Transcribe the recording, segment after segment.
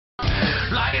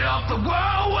Light up the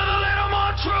world with a little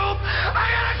more truth. I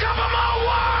got a couple more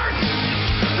words.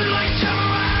 Like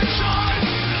camera action.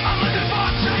 I'm looking for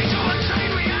a change or a chain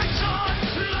reaction.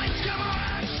 Like camera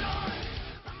action.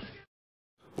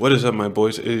 What is up, my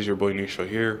boys? It is your boy Nistro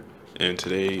here, and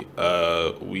today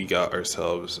we got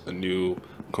ourselves a new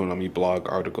Konami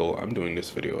blog article. I'm doing this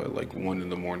video at like 1 in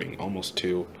the morning, almost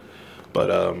 2,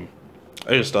 but I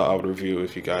just thought I would review it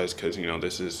with you guys because, you know,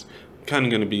 this is kind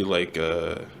of going to be like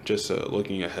just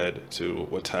looking ahead to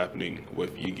what's happening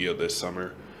with Yu-Gi-Oh this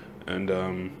summer. And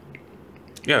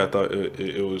yeah, I thought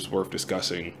it was worth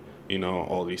discussing, you know,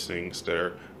 all these things that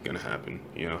are going to happen,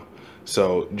 you know.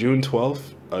 So June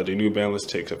 12th, the new ban list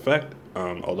takes effect.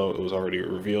 Although it was already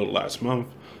revealed last month,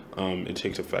 it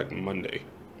takes effect Monday.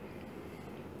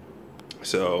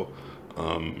 So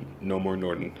no more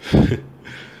Norton.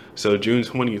 So June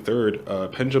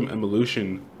 23rd, Pendulum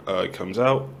Evolution comes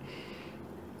out.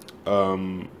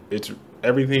 It's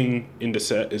everything in the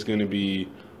set is going to be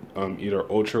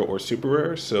either ultra or super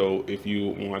rare. So if you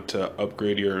want to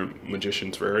upgrade your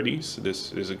magician's rarities,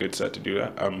 this is a good set to do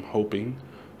that. I'm hoping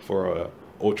for a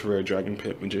ultra rare Dragon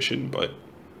Pit magician, but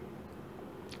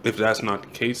if that's not the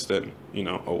case, then, you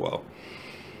know, oh well.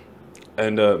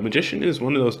 And magician is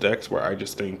one of those decks where I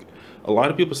just think a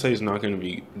lot of people say it's not going to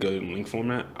be good in link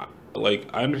format. Like,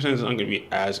 I understand it's not going to be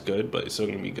as good, but it's still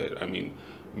going to be good. I mean,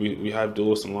 we have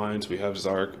Duelist Alliance, we have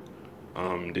Zark.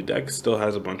 The deck still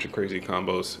has a bunch of crazy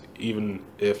combos, even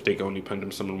if they only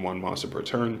Pendulum summon 1 monster per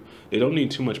turn. They don't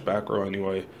need too much back row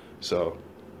anyway, so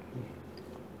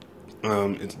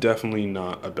it's definitely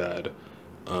not a bad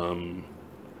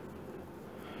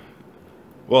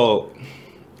well,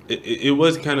 it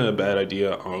was kind of a bad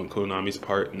idea on Konami's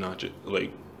part, not just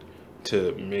like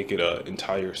to make it an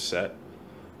entire set,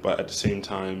 but at the same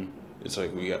time, it's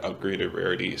like we got upgraded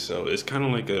rarity, so it's kind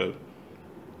of like a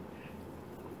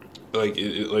like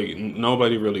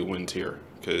nobody really wins here,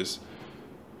 because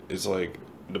it's like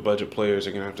the budget players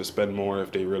are gonna have to spend more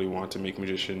if they really want to make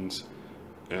magicians,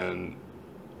 and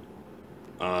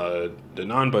the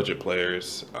non-budget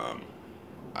players,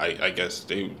 I guess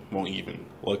they won't even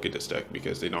look at this deck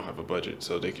because they don't have a budget,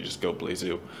 so they could just go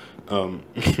Blazoo.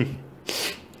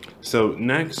 So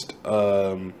next,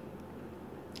 I'll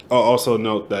also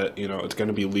note that, you know, it's going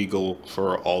to be legal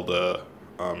for all the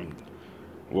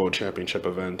World Championship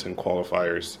events and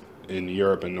qualifiers in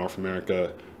Europe and North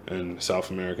America and South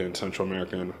America and Central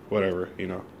America and whatever, you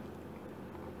know.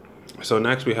 So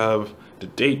next we have the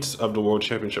dates of the World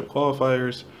Championship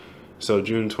qualifiers. So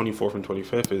June 24th and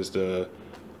 25th is the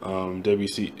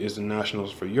WC is the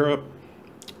Nationals for Europe,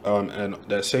 and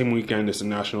that same weekend is the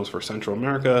Nationals for Central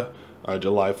America.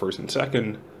 July 1st and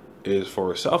 2nd is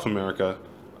for South America.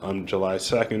 July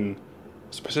 2nd,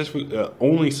 specifically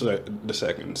only the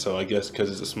 2nd, so I guess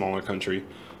because it's a smaller country,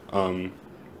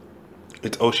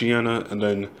 it's Oceania, and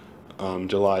then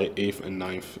July 8th and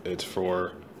 9th it's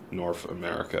for North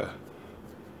America,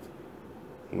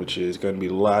 which is going to be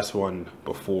the last one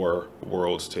before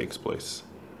Worlds takes place.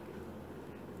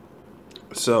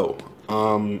 So,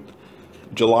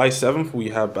 July 7th, we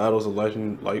have Battles of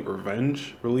Legend Light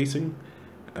Revenge releasing,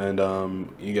 and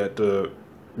you get the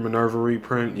Minerva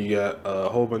reprint, you get a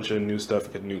whole bunch of new stuff,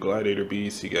 you get new Gladiator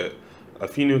Beasts, you get a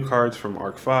few new cards from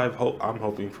Arc 5, I'm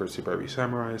hoping for Super Heavy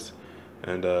Samurais,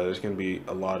 and there's going to be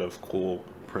a lot of cool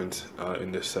prints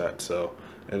in this set. So,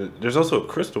 and there's also a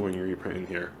Crystal Wing reprint in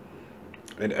here,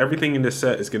 and everything in this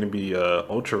set is going to be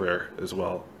ultra rare as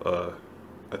well.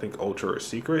 I think ultra or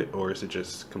secret, or is it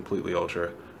just completely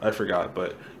ultra? I forgot,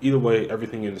 but either way,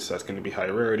 everything in the set's going to be high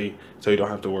rarity, so you don't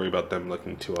have to worry about them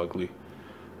looking too ugly.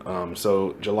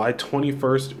 So July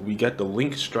 21st, we get the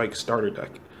Link Strike starter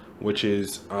deck, which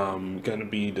is going to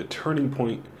be the turning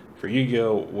point for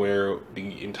Yu-Gi-Oh, where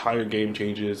the entire game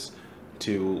changes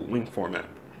to Link format.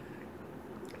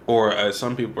 Or as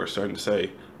some people are starting to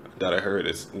say, that I heard,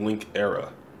 it's Link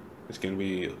era. It's going to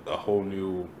be a whole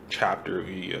new chapter of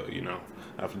Yu-Gi-Oh, you know.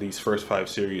 After these first 5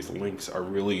 series, Links are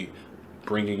really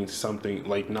bringing something,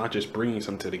 like not just bringing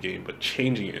something to the game, but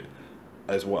changing it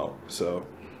as well. So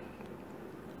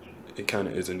it kind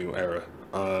of is a new era.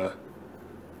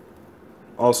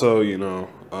 Also, you know,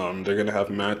 they're going to have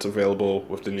mats available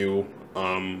with the new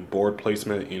board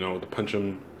placement, you know, the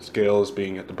Pendulum scales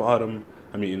being at the bottom,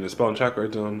 I mean in the Spell and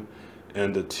Chakra zone,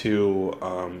 and the 2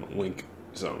 Link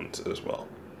zones as well.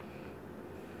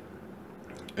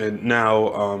 And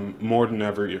now, more than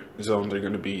ever, zones are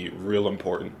going to be real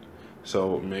important.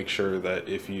 So make sure that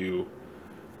if you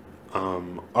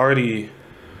already,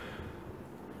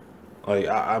 like,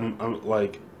 I'm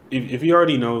like, if you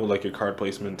already know, like, your card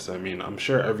placements, I mean, I'm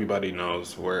sure everybody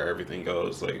knows where everything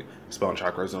goes, like Spell and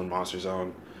Chakra zone, Monster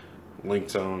zone, Link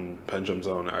Zone, Pendulum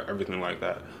Zone, everything like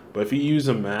that. But if you use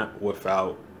a map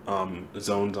without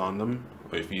zones on them,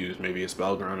 or if you use maybe a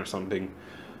spell ground or something,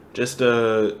 just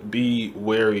be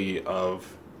wary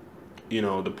of, you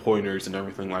know, the pointers and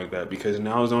everything like that, because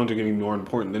now zones are getting more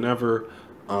important than ever.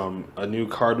 A new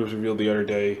card was revealed the other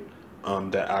day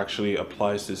that actually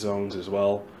applies to zones as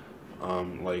well,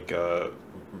 like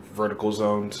vertical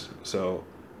zones. So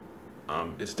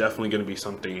it's definitely going to be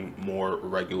something more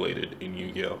regulated in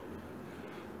Yu-Gi-Oh!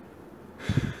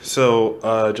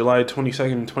 So July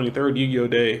 22nd and 23rd, Yu-Gi-Oh!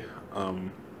 Day.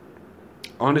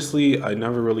 Honestly, I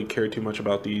never really cared too much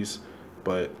about these,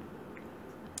 but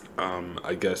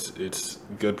I guess it's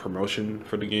good promotion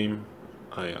for the game.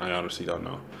 I honestly don't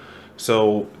know.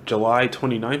 So July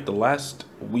 29th, the last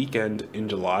weekend in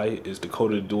July, is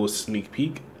Dakota Duelist Sneak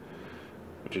Peek,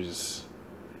 which is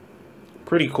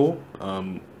pretty cool.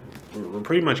 We're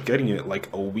pretty much getting it like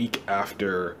a week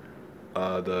after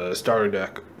the starter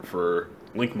deck for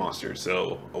Link Monsters.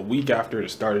 So a week after the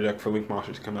starter deck for Link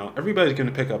Monsters come out, everybody's going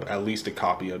to pick up at least a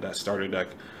copy of that starter deck,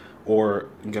 or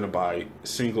going to buy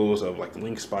singles of like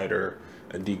Link Spider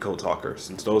and Decode Talker,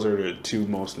 since those are the two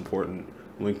most important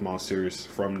Link Monsters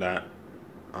from that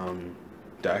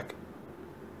deck.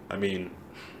 I mean,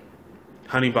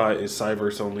 Honeybot is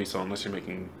Cyverse only, so unless you're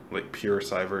making like pure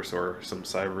Cyverse or some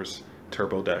Cyverse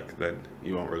turbo deck, then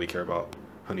you won't really care about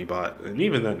Honeybot. And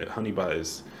even then, Honeybot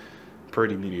is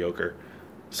pretty mediocre.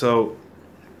 So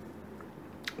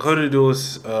Dakota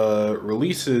Duelist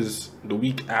releases the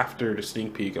week after the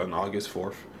sneak peek on August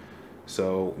 4th.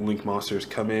 So Link Monsters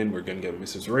come in, we're going to get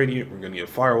Mrs. Radiant, we're going to get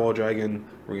Firewall Dragon,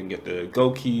 we're going to get the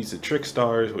Go Keys, the Trick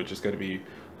Stars, which is going to be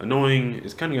annoying.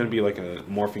 It's kind of going to be like a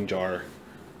Morphing Jar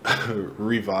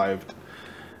revived.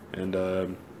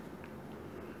 And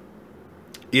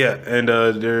yeah, and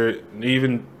they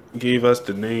even gave us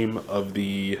the name of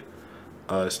the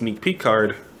sneak peek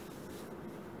card.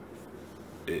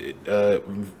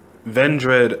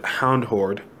 Vendread Hound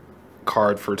Horde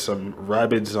card for some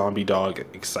rabid zombie dog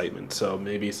excitement. So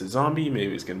maybe it's a zombie,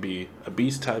 maybe it's gonna be a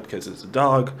beast type because it's a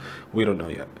dog. We don't know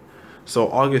yet. So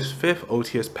August 5th,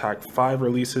 OTS Pack 5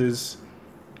 releases.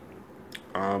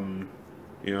 You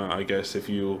know, I guess if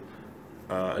you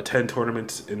attend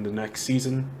tournaments in the next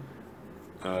season,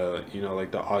 you know,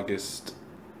 like the August,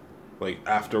 like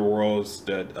after Worlds,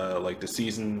 that like the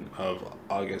season of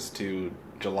August to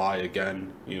July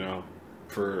again, you know,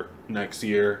 for next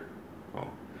year,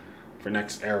 well, for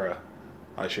next era,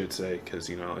 I should say, because,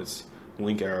 you know, it's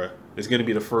Link era. It's going to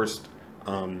be the first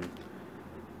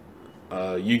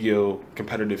Yu-Gi-Oh!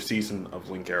 Competitive season of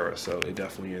Link era, so it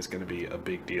definitely is going to be a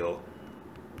big deal.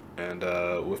 And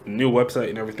with the new website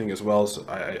and everything as well, so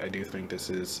I do think this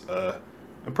is a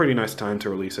pretty nice time to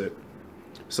release it.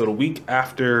 So the week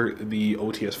after the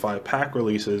OTS 5 pack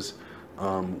releases,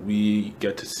 we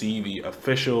get to see the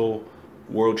official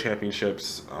World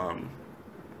Championships.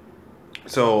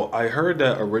 So I heard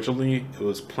that originally it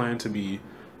was planned to be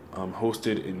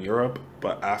hosted in Europe,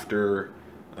 but after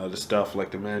the stuff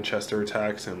like the Manchester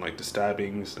attacks and like the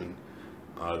stabbings and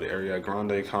the Ariana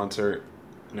Grande concert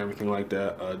and everything like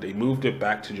that, they moved it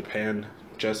back to Japan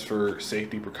just for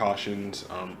safety precautions.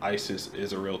 ISIS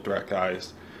is a real threat,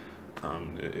 guys.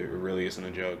 It really isn't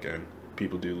a joke, and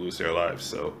people do lose their lives.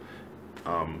 So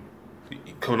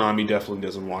Konami definitely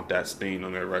doesn't want that stain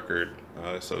on their record,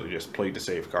 so they just played the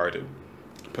safe card and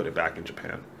put it back in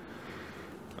Japan.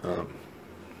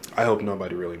 I hope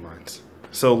nobody really minds.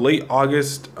 So late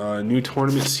August, new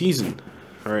tournament season.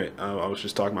 All right, I was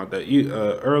just talking about that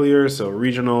earlier. So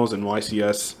regionals and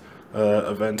YCS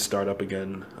events start up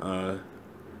again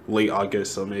late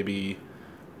August. So maybe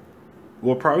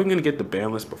we're probably going to get the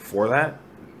ban list before that,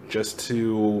 just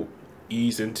to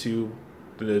ease into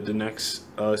the next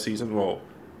season. Well,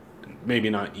 maybe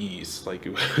not ease, like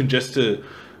just to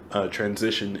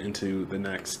transition into the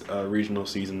next regional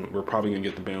season. We're probably going to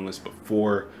get the ban list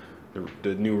before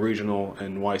the new regional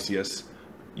and YCS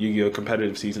Yu-Gi-Oh!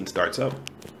 Competitive season starts up,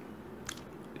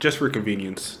 just for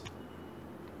convenience.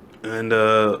 And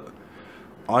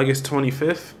August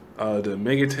 25th, the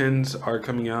Megatins are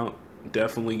coming out.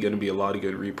 Definitely going to be a lot of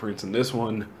good reprints in this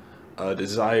one.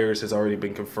 Desires has already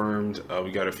been confirmed.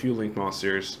 We got a few Link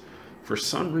Monsters. For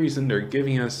some reason, they're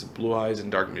giving us Blue Eyes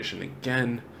and Dark Mission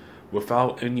again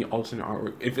without any alternate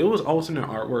artwork. If it was alternate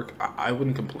artwork, I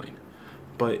wouldn't complain.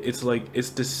 But it's like, it's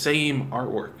the same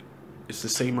artwork. It's the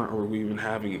same artwork we've been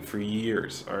having for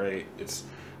years, alright? It's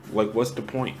like, what's the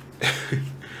point?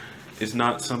 It's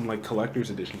not some like collector's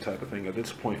edition type of thing. At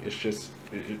this point, it's just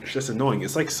annoying.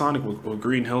 It's like Sonic with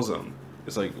Green Hill Zone.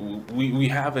 It's like, we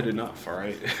have it enough,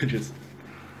 alright?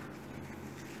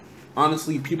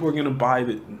 honestly, people are gonna buy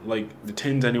the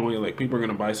tins anyway. Like, people are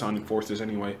gonna buy Sonic Forces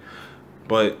anyway.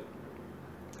 But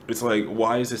it's like,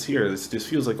 why is this here? This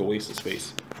feels like a waste of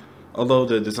space. Although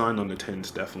the design on the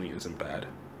tins definitely isn't bad.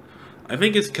 I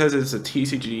think it's because it's a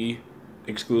TCG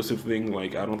exclusive thing.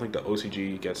 Like, I don't think the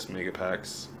OCG gets mega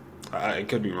packs. I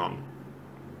could be wrong,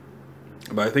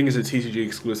 but I think it's a TCG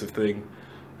exclusive thing.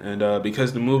 And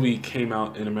because the movie came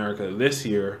out in America this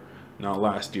year, not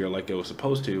last year like it was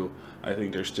supposed to, I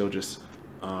think they're still just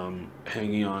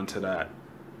hanging on to that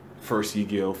first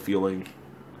Yu-Gi-Oh feeling.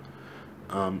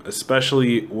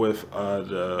 Especially with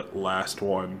the last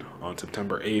one on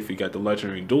September 8th, we got the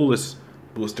Legendary Duelist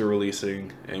booster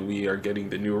releasing, and we are getting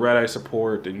the new Red Eye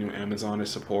support, the new Amazonish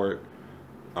support,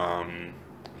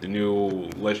 the new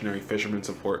Legendary Fisherman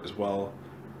support as well.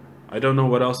 I don't know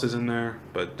what else is in there,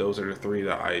 but those are the three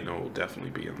that I know will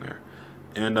definitely be in there.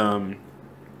 And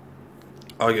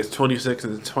August 26th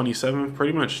and 27th,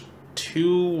 pretty much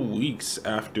 2 weeks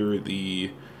after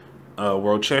the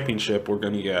World Championship, we're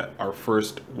going to get our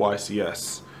first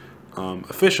YCS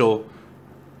official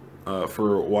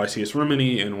for YCS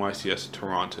Rimini and YCS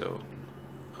Toronto.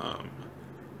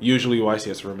 Usually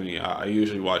YCS Rimini, I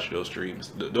usually watch those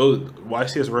streams. Those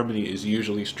YCS Rimini is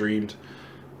usually streamed,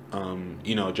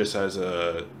 you know, just as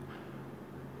a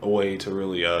way to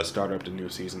really start up the new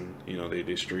season. You know,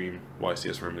 they stream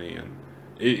YCS Rimini, and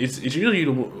it's usually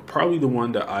probably the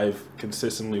one that I've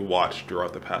consistently watched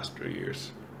throughout the past 3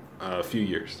 years. A few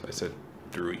years. I said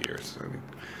through years. I mean,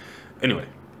 anyway.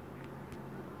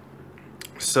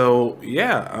 So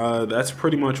yeah, that's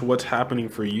pretty much what's happening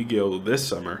for Yu-Gi-Oh this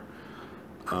summer.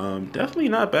 Definitely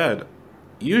not bad.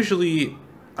 Usually,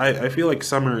 I feel like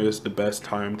summer is the best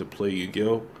time to play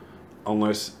Yu-Gi-Oh,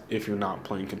 unless if you're not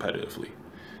playing competitively.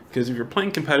 Because if you're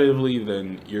playing competitively,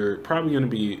 then you're probably going to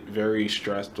be very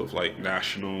stressed with like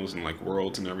nationals and like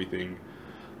worlds and everything.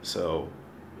 So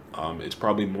it's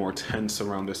probably more tense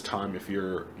around this time if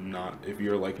you're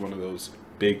like one of those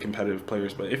big competitive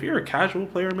players. But if you're a casual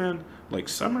player, man, like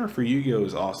summer for Yu-Gi-Oh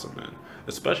is awesome, man.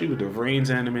 Especially with the Vrains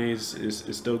animes is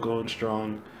still going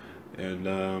strong, and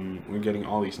we're getting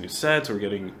all these new sets. We're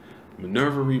getting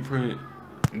Minerva reprint,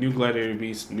 new Gladiator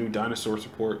Beast, new Dinosaur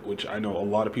support, which I know a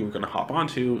lot of people are going to hop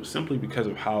onto simply because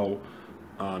of how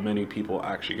many people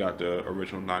actually got the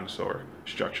original Dinosaur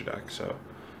structure deck. So.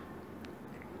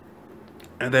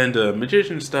 And then the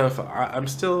Magician stuff, I'm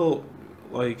still,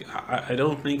 like, I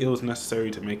don't think it was necessary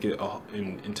to make it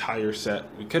an entire set.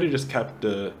 We could have just kept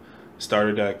the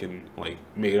starter deck and, like,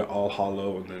 made it all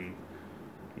hollow, and then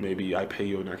maybe I pay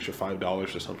you an extra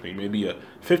 $5 or something. Maybe a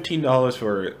 $15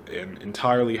 for an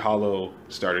entirely hollow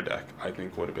starter deck, I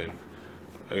think would have been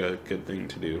a good thing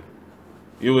to do.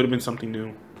 It would have been something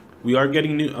new. We are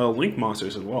getting new Link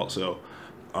monsters as well, so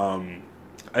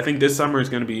I think this summer is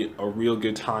going to be a real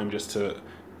good time just to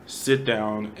sit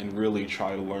down and really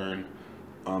try to learn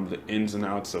the ins and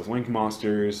outs of Link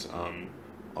monsters,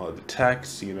 the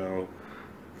techs, you know,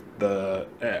 the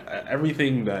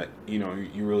everything that, you know,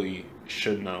 you really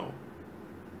should know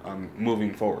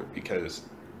moving forward. Because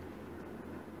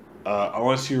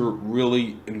unless you're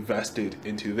really invested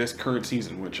into this current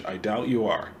season, which I doubt you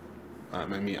are, I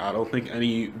mean, I don't think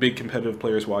any big competitive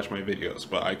players watch my videos,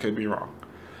 but I could be wrong.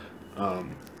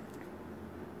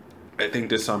 I think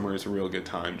this summer is a real good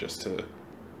time just to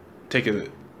take a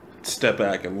step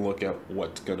back and look at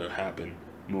what's going to happen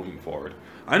moving forward.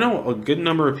 I know a good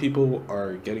number of people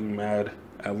are getting mad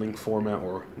at Link format,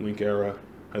 or Link era.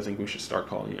 I think we should start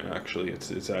calling it, actually.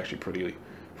 It's actually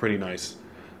pretty nice.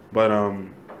 But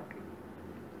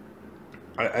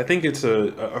I think it's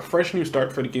a fresh new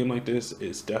start for the game like this.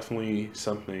 Is definitely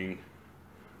something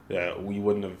that we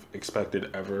wouldn't have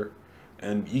expected ever.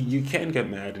 And you can get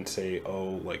mad and say,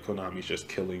 oh, like, Konami's just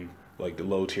killing, like, the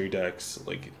low-tier decks.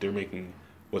 Like, they're making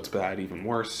what's bad even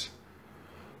worse.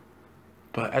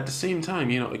 But at the same time,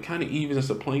 you know, it kind of evens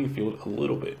the playing field a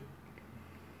little bit.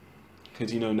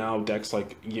 Because, you know, now decks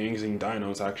like Yangzing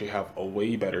Dinos actually have a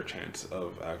way better chance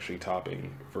of actually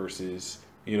topping versus,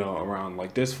 you know, around,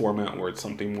 like, this format where it's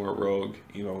something more rogue.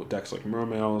 You know, decks like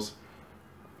Mermails,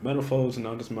 Metaphors,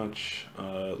 not as much.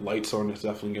 Light Sword is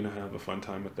definitely going to have a fun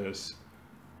time with this.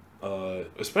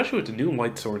 Especially with the new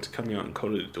Light Swords coming out in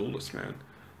Code of the Duelist, man,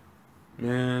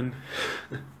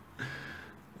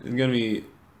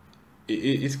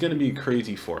 it's gonna be a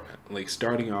crazy format. Like,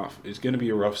 starting off, it's gonna be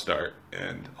a rough start,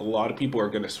 and a lot of people are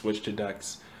gonna switch to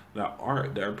decks that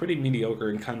are pretty mediocre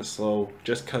and kind of slow,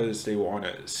 just because they want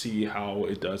to see how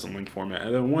it does in Link format.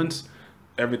 And then once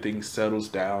everything settles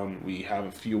down, we have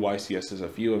a few YCSs, a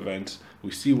few events,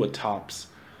 we see what tops.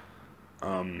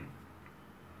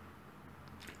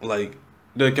 Like,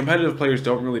 the competitive players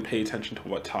don't really pay attention to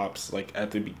what tops like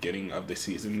at the beginning of the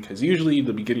season, because usually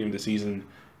the beginning of the season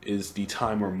is the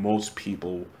time where most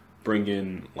people bring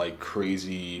in like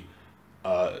crazy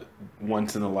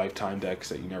once in a lifetime decks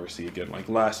that you never see again. Like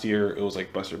last year it was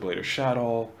like Buster Blader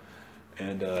Shadow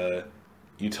and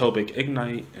Utopic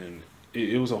Ignite, and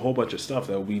it was a whole bunch of stuff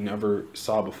that we never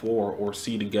saw before or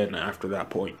see again after that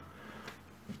point.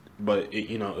 But it,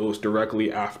 you know, it was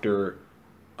directly after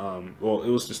well, it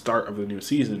was the start of the new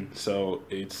season, so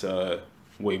it's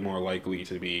way more likely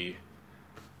to be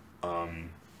for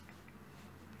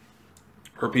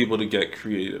people to get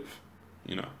creative,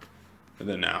 you know. And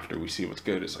then after we see what's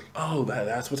good, it's like, oh,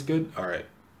 that's what's good. All right,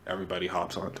 everybody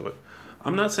hops onto it.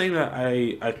 I'm not saying that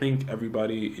I think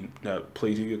everybody that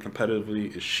plays Yu-Gi-Oh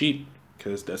competitively is sheep,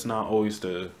 because that's not always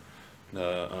the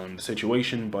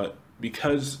situation. But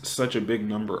because such a big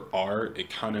number are, it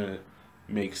kind of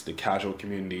makes the casual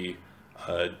community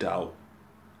doubt,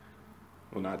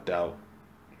 well, not doubt,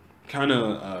 kind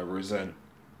of resent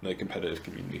the competitive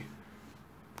community.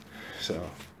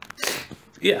 So,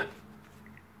 yeah.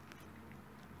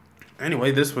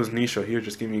 Anyway, this was Nistro here,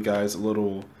 just giving you guys a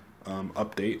little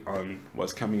update on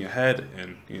what's coming ahead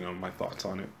and, you know, my thoughts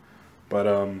on it. But,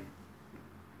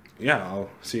 yeah, I'll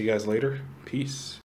see you guys later. Peace.